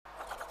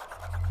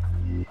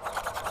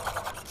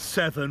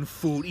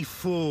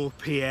7:44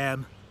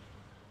 p.m.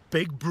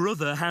 Big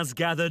Brother has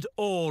gathered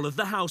all of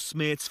the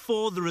housemates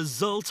for the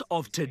result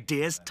of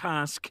today's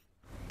task.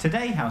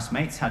 Today,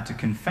 housemates had to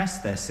confess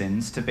their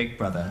sins to Big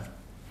Brother.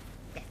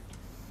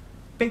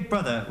 Big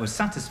Brother was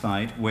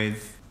satisfied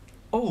with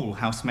all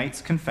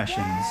housemates'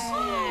 confessions.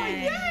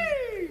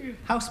 Yay!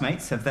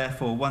 Housemates have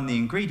therefore won the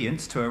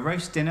ingredients to a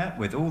roast dinner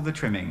with all the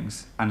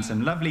trimmings and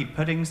some lovely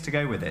puddings to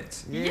go with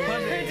it.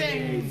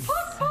 Puddings!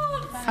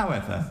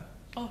 However,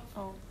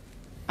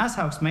 as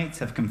housemates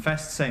have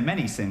confessed so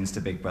many sins to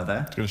Big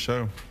Brother, Good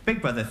show.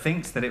 Big Brother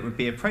thinks that it would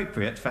be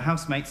appropriate for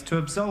housemates to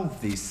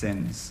absolve these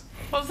sins.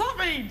 What does that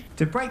mean?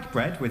 To break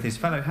bread with his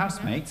fellow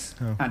housemates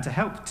and to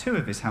help two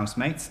of his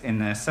housemates in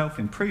their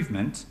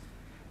self-improvement,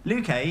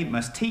 Luke A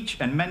must teach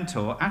and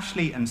mentor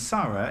Ashley and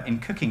Sarah in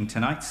cooking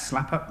tonight's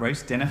slap-up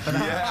roast dinner for the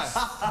house.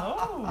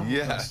 Oh.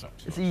 Yes.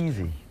 It's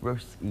easy.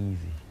 Roast's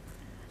easy.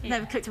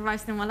 Never cooked a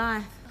roast in my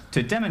life.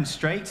 To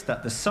demonstrate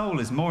that the soul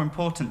is more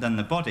important than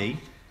the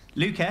body,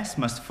 Luke S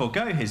must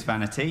forego his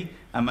vanity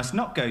and must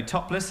not go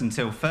topless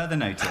until further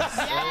notice.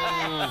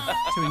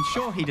 To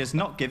ensure he does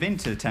not give in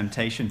to the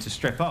temptation to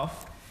strip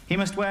off, he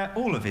must wear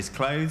all of his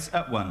clothes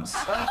at once.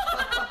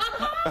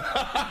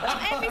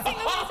 Every single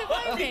piece of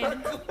clothing.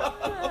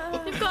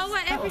 You've got to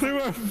wear everything. They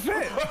won't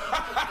fit.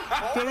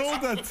 They're all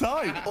dead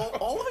tight.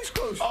 All of his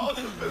clothes? All of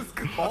his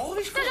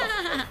clothes?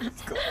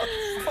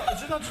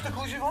 Is it not just the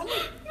clothes you've on?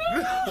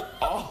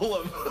 All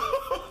of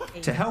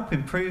them. To help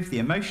improve the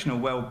emotional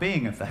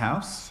well-being of the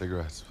house,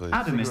 Cigarettes, please.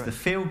 Adam is the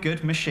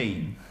feel-good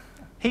machine.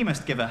 He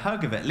must give a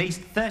hug of at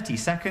least 30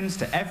 seconds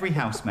to every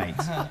housemate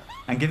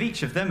and give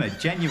each of them a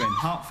genuine,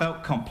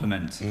 heartfelt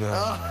compliment. This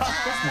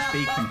must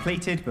be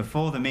completed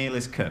before the meal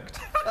is cooked.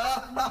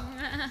 I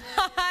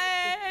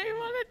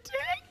want a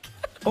dick.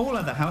 All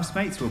other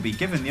housemates will be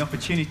given the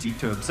opportunity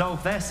to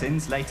absolve their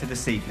sins later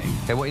this evening.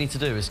 Okay, what you need to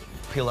do is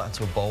peel that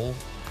into a bowl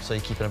so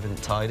you're keeping everything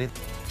tidied.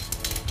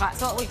 Right,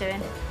 so what are we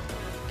doing?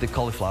 The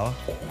cauliflower.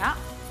 Yeah.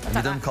 Have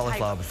you done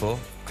cauliflower before?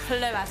 Clue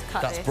how to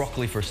cut That's this.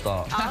 broccoli for a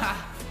start.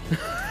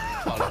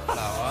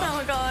 Oh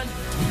my god.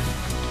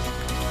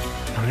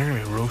 I'm going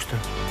to be roasting.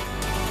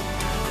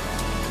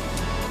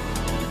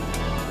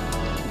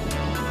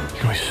 It's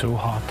going to be so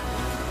hot.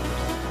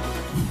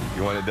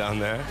 You want it down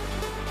there?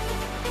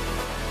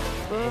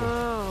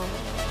 Oh.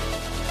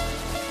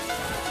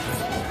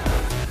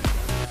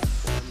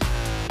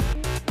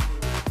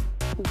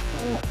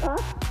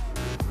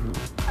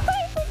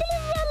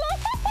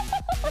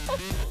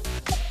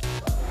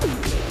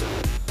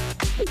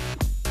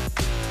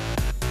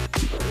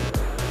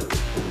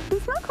 You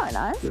smell quite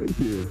nice. Thank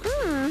you.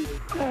 Mm.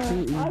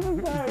 I just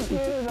don't do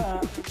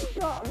that.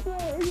 Stop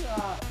doing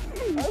that.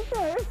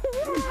 Okay.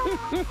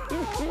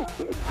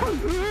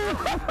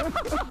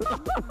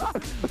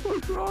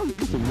 What's wrong?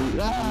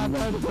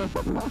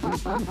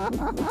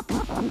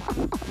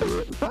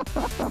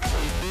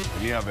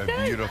 You have a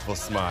beautiful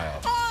smile.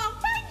 Oh,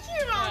 thank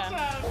you,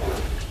 Adam.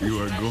 You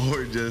are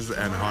gorgeous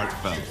and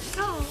heartfelt.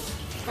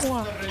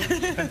 Oh.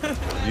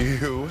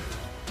 You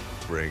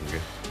bring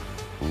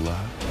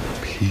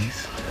love,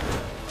 peace,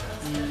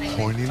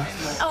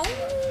 horniness, Oh.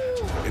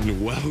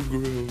 and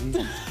well-groomed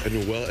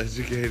and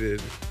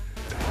well-educated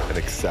and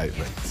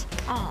excitement.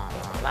 Oh,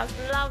 that's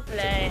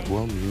lovely.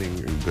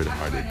 Well-meaning and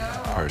good-hearted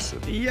person.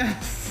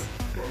 Yes.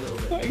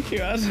 Thank you,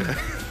 Adam.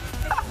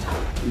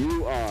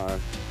 You are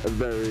a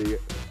very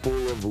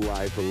full of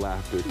life and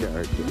laughter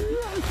character.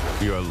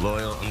 You are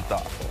loyal and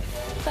thoughtful.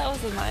 That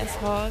was a nice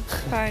hug.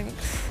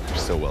 Thanks. You're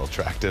so well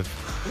attractive.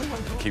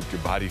 Keep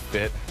your body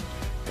fit,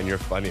 and you're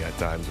funny at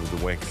times with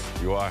the winks.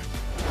 You are.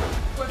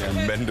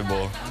 You're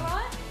bendable,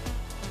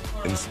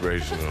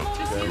 inspirational,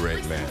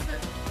 great man.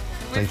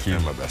 Thank you.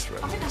 And my best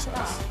friend in this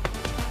house.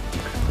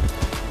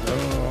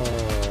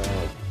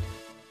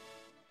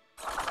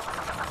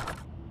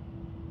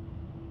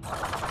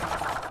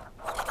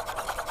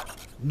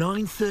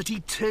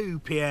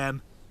 9:32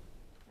 p.m.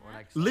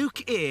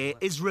 Luke A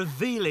is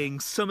revealing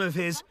some of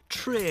his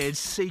trade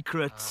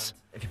secrets.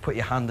 If you put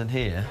your hand in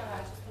here,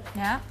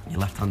 Yeah. your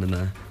left hand in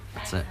there,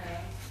 that's it.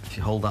 If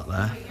you hold that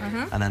there,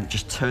 and then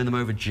just turn them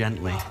over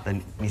gently, then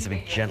it needs to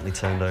be gently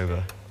turned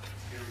over.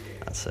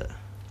 That's it.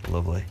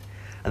 Lovely.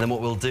 And then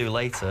what we'll do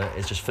later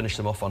is just finish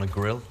them off on a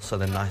grill so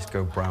they're nice,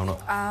 go brown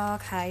up. Oh,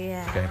 okay,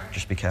 yeah. Okay,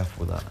 just be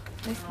careful with that.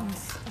 This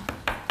one's...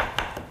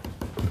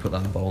 You put that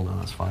in the bowl now,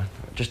 that's fine.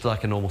 Just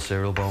like a normal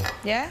cereal bowl.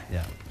 Yeah?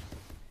 Yeah.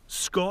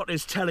 Scott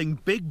is telling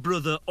Big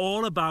Brother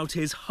all about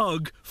his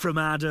hug from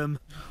Adam.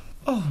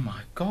 Oh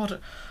my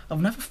God,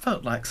 I've never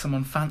felt like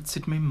someone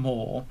fancied me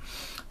more.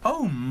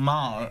 Oh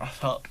my, I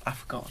felt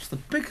I've got the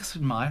biggest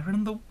admirer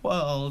in the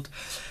world.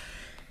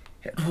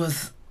 It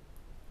was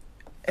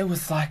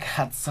like I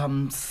had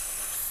some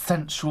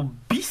sensual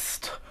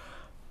beast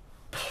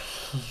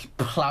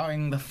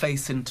ploughing the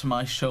face into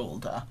my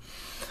shoulder.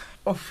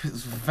 Oh, it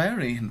was a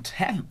very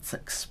intense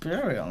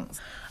experience.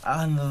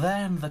 And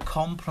then the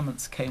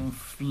compliments came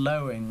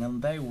flowing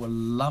and they were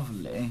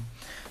lovely.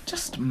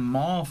 Just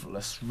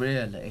marvellous,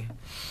 really.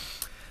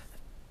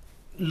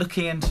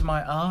 looking into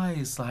my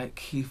eyes like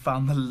he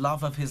found the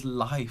love of his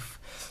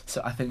life.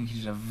 So I think he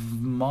did a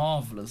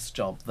marvellous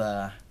job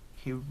there.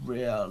 He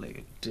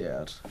really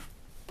did.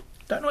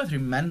 Don't know whether he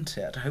meant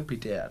it. I hope he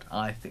did.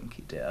 I think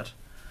he did.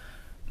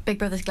 Big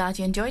Brother's glad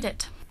you enjoyed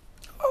it.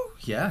 Oh,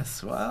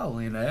 yes,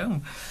 well, you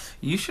know,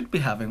 you should be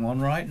having one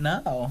right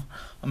now.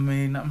 I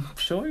mean, I'm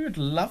sure you'd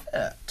love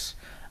it.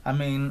 I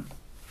mean,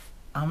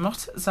 I'm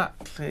not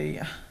exactly...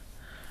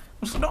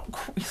 It's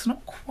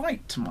not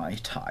quite my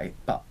type,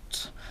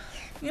 but,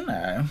 you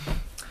know,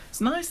 it's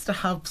nice to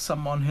have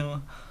someone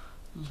who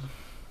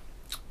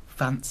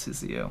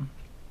fancies you.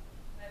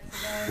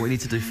 What you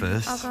need to do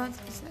first Oh God,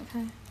 is it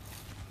okay?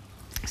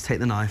 is take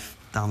the knife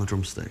down the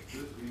drumstick.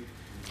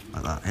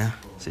 Like that, yeah?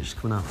 See it just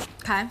coming out.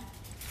 Okay.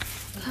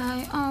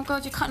 Okay. Oh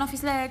God, you're cutting off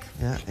his leg.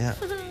 Yeah, yeah.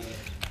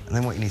 And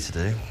then what you need to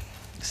do,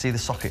 see the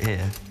socket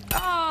here?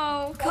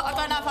 Oh God, I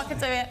don't know if I can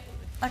do it.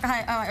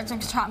 Okay, all right, I'm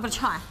gonna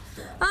try.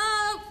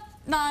 Oh,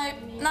 no,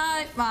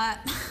 right.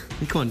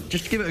 Come on,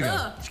 just give it a go.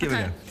 Ugh, Just give it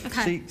a go.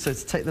 okay. See, so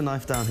to take the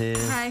knife down here,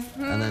 Okay.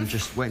 and then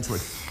just wait until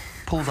it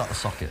pulls out the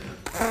socket.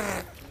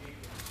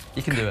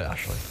 You can do it,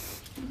 Ashley.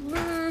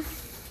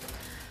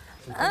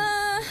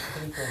 I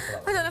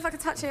don't know if I can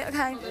touch it.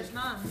 Okay.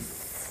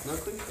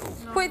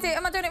 What is it?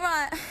 Am I doing it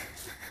right?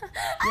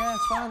 Yeah,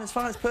 it's fine, it's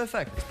fine, it's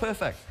perfect, it's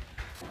perfect.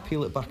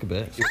 Peel it back a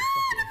bit. Give it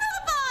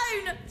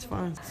Ah, bone! it's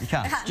fine. You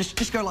can.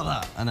 Just go like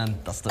that, and then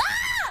that's the...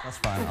 That's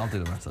fine, I'll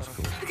do the rest, that's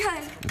cool.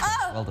 Okay.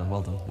 Oh. Well done,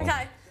 well done. Well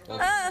Okay.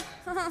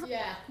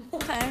 Yeah.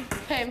 Okay.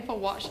 Painful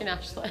watching,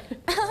 Ashley.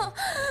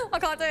 I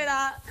can't do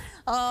that.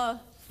 Oh.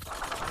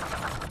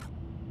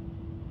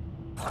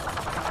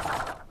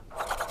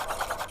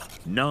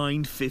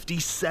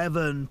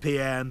 9:57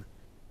 p.m.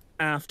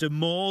 After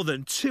more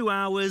than 2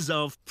 hours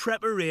of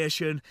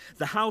preparation,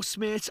 the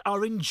housemates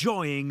are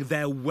enjoying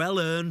their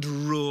well-earned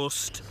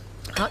roast.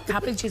 That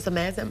cabbage is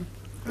amazing.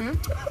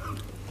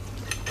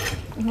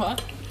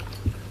 What?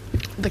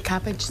 The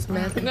cabbage is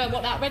amazing. No,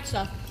 what, that red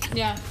stuff?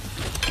 Yeah.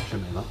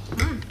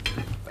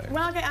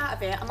 When I get out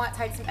of it, I might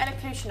take some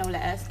elocutional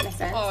lessons.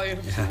 Oh,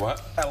 yeah.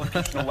 What?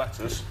 Elocutional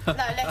letters. No,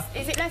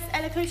 is it less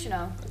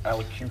elocutional?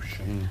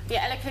 Elocution.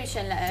 Yeah,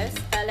 elocution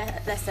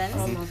lessons.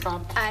 Oh my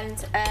God.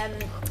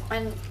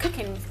 And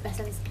cooking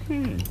lessons.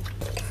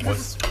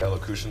 What's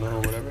elocution or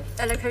whatever?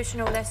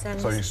 Elocutional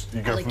lessons. So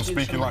you go from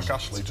speaking like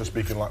Ashley to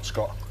speaking like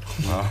Scott.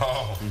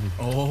 Oh.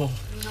 Oh,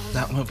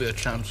 that will be a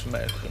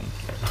transformation.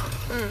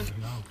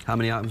 How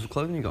many items of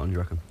clothing you got on, do you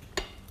reckon?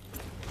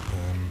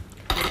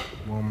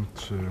 1,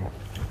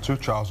 2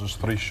 trousers,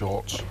 3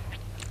 shorts,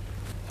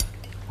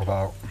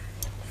 about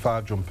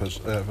 5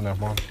 jumpers, no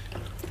more.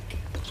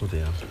 So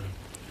dear.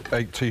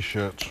 8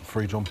 t-shirts,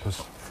 3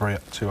 jumpers,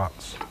 2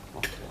 hats,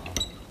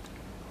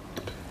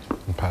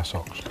 and a pair of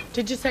socks.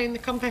 Did you say in the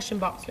confession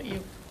box that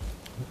you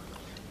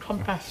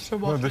confessed to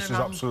No, washing this is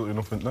around? absolutely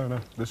nothing. No,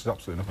 this is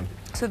absolutely nothing.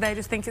 So they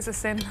just think it's a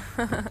sin?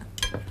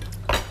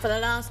 For the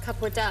last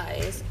couple of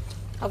days,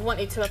 I've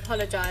wanted to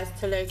apologise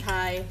to Luke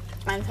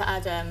and to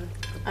Adam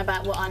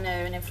about what I knew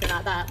and everything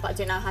like that, but I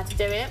didn't know how to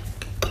do it.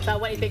 So I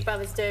wanted Big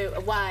Brother to do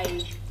a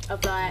way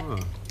of like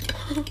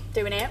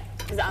doing it,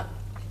 because I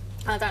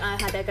don't know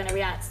how they're going to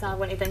react. So I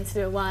wanted them to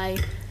do a way,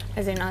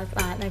 as in I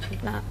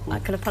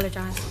could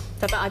apologise.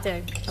 So, but I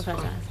do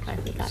apologise.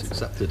 It's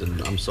accepted,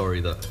 and I'm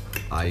sorry that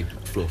I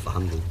flew off the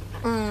handle.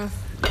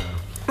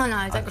 I know.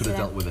 I could have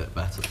dealt with it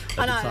better.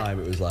 At the time,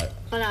 it was like.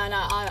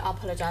 I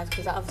apologise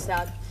because obviously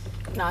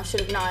I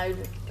should have known.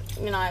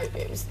 You know,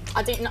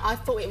 I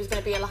thought it was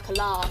going to be like a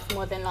laugh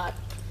more than like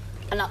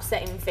an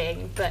upsetting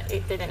thing, but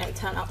it didn't. It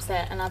turned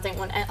upset, and I don't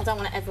want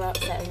to ever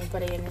upset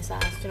anybody in this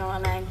house. Do you know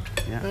what I mean?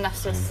 Yeah. And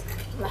that's just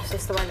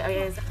the way that it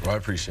is. Well, I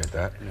appreciate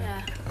that.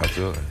 Yeah.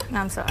 Absolutely. No,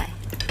 I'm sorry.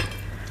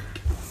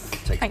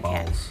 Take Thank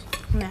balls.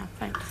 you. Yeah,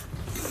 thanks.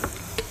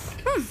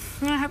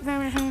 I hope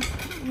everything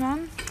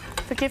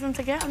forgive and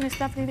forget on this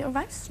lovely little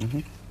race.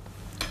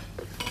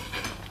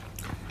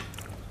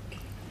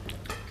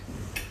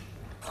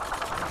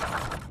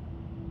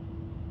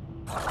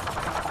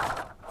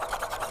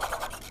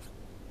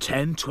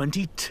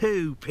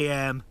 10:22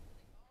 p.m.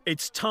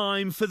 It's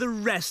time for the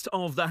rest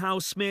of the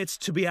housemates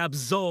to be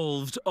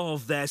absolved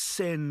of their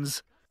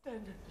sins.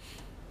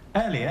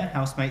 Earlier,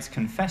 housemates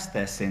confessed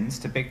their sins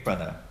to Big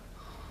Brother.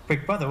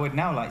 Big Brother would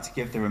now like to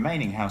give the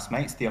remaining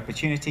housemates the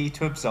opportunity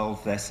to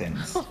absolve their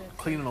sins.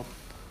 Cleaning up.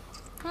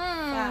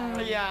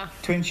 Yeah.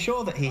 To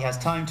ensure that he has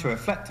time to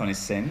reflect on his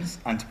sins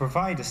and to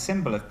provide a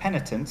symbol of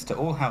penitence to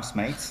all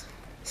housemates,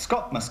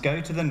 Scott must go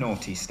to the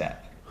naughty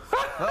step.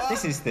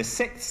 This is the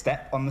 6th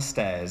step on the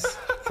stairs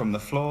from the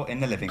floor in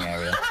the living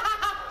area.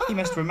 He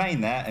must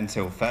remain there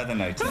until further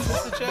notice.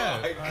 What's the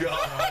joke?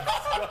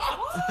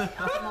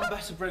 Someone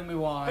better bring me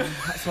wine.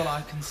 That's all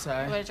I can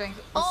say. Want a drink?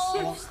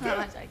 Oh, no,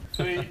 I don't.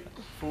 3,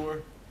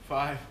 4,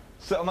 5.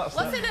 Sit on that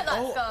What's it look like,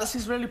 Oh, Scott? this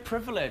is really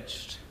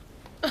privileged.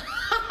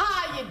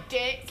 You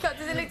dick. Scott,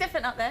 does it look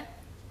different up there?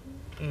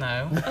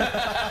 No.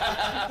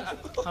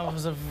 I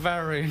was a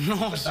very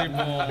naughty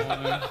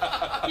boy.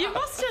 You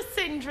must have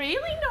sinned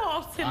really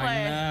naughtily.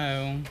 I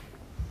know.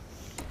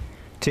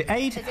 To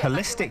aid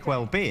holistic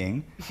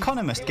well-being,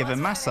 Connor must give a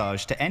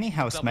massage to any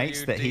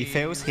housemates that he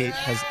feels he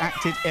has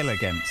acted ill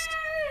against.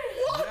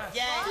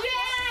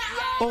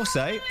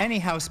 Also, any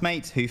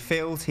housemate who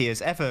feels he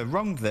has ever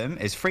wronged them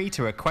is free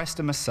to request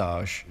a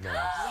massage.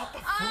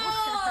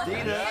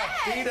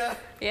 Dina!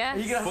 Yes.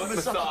 You can have a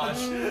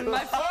massage.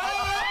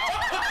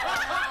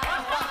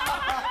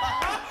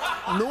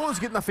 No one's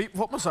getting a feet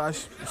foot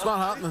massage. It's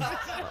not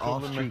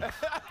happening.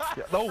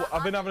 No,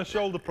 I've been having a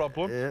shoulder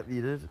problem. Yeah,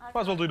 you did.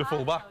 Might as well do the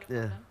full back.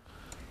 Yeah.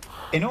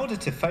 In order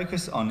to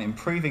focus on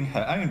improving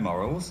her own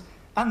morals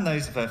and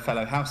those of her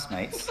fellow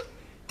housemates,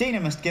 Dina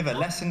must give a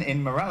lesson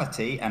in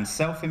morality and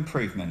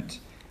self-improvement.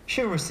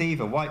 She'll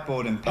receive a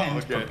whiteboard and pen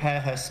to prepare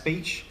her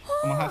speech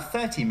and will have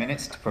 30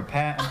 minutes to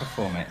prepare and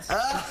perform it. She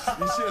has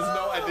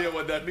no idea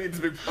what that means,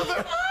 Big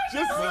Brother.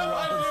 Just no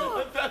idea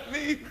what that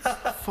means.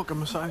 Fucking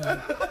massage.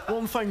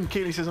 One thing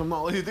Katie says I'm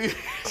not allowed to do.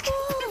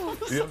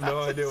 You have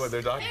no idea what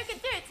they're talking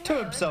about.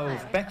 To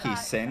absolve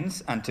Becky's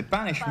sins and to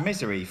banish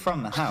misery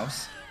from the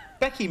house,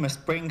 Becky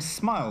must bring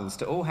smiles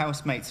to all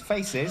housemates'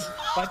 faces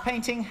by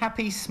painting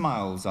happy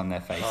smiles on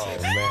their faces. Oh,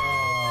 man.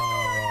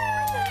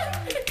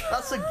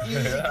 That's a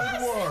good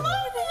one.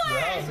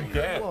 That was a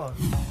good one.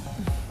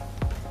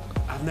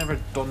 I've never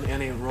done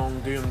any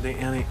wrongdoing to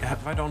any...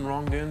 Have I done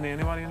wrongdoing to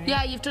anybody in here?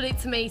 Yeah, you've done it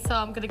to me, so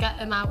I'm going to get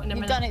him out in a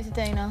minute. You've done it to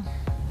Dina.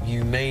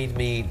 You made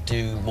me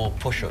do more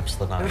push-ups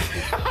than I was do.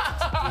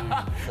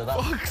 So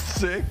that's... Fuck's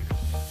sake.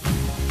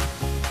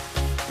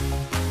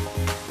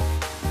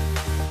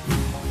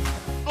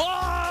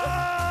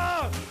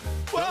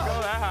 Don't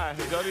go that high.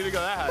 You don't need to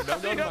go that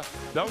high.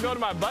 Don't go to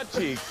my butt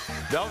cheek.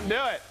 Don't do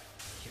it.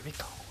 Here we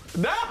go.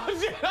 No!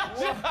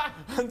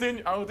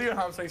 I'll do your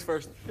hamstrings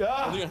first. Yeah.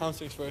 I'll do your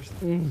hamstrings first.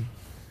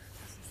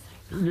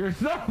 You're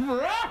so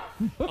rough!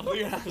 I'll do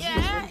your hamstrings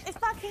Yeah, first. it's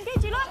fucking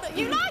good. You like it?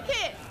 You like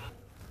it?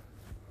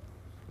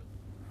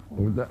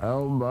 With the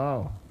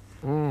elbow.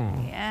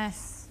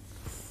 Yes.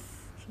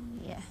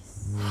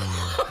 Yes.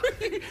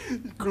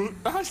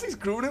 Ashley's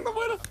groaning in the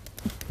window.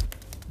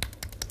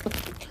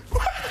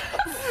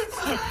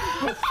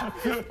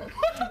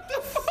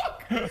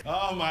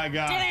 Oh my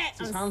god.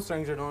 His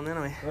hamstrings are done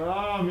anyway. Oh,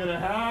 I'm gonna.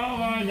 Oh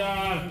my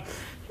god.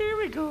 Here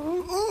we go.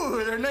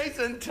 Ooh, they're nice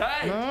and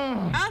tight.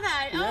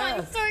 Okay. Oh,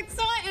 it's so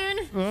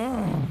exciting.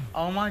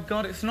 Oh my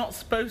god, it's not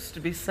supposed to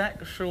be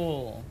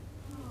sexual.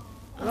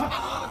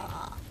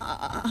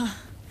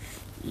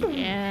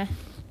 Yeah.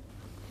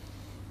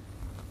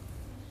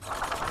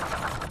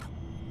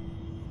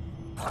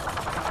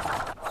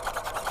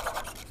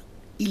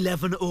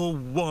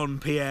 (11:01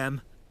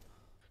 p.m).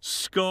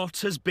 Scott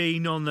has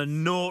been on the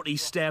naughty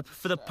step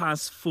for the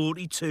past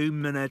 42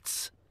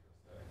 minutes.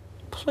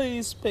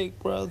 Please, Big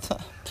Brother,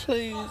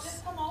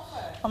 please.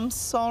 I'm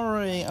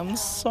sorry, I'm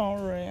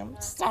sorry, I'm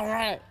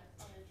sorry.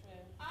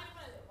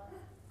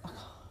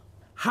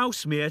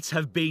 Housemates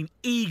have been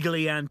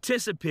eagerly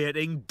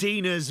anticipating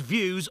Dina's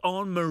views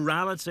on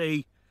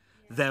morality.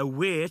 Their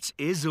wait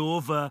is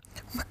over.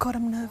 Oh my God,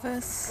 I'm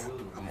nervous.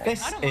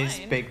 This is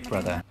Big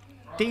Brother.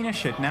 Dina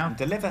should now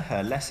deliver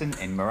her lesson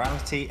in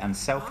morality and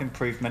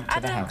self-improvement to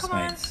the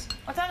housemates.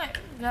 I don't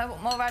know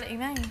what morality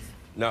means.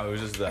 No, it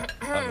was just that.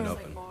 Up and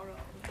open.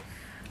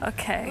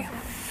 Okay.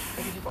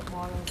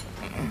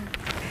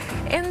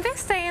 In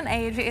this day and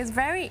age, it is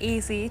very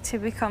easy to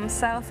become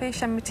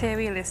selfish and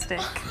materialistic,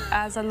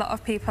 as a lot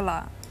of people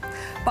are.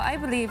 But I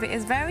believe it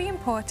is very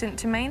important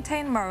to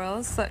maintain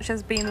morals such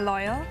as being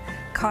loyal,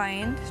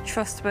 kind,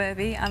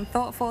 trustworthy, and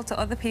thoughtful to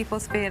other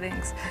people's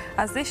feelings,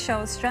 as this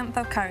shows strength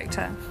of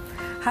character.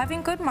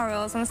 Having good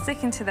morals and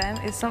sticking to them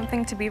is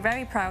something to be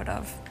very proud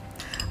of.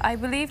 I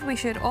believe we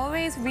should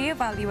always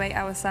re-evaluate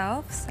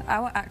ourselves,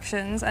 our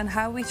actions and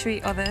how we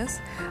treat others,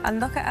 and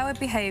look at our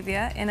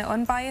behaviour in an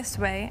unbiased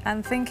way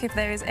and think if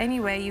there is any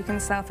way you can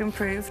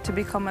self-improve to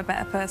become a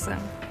better person.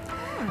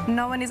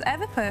 No one is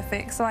ever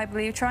perfect, so I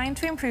believe trying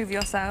to improve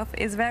yourself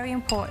is very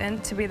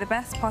important to be the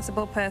best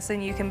possible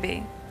person you can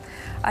be.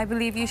 I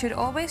believe you should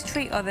always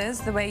treat others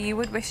the way you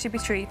would wish to be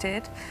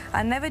treated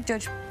and never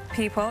judge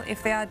people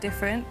if they are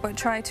different, but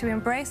try to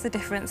embrace the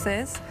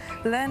differences,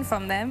 learn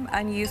from them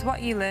and use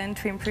what you learn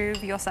to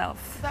improve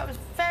yourself. That was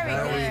very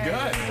good.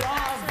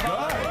 That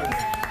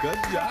was good.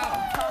 Good job.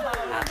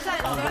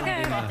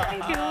 Okay,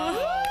 thank you.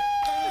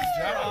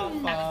 That was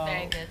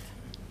very good.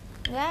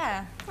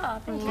 Yeah. Oh,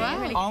 thank you.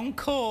 Really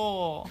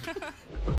Encore.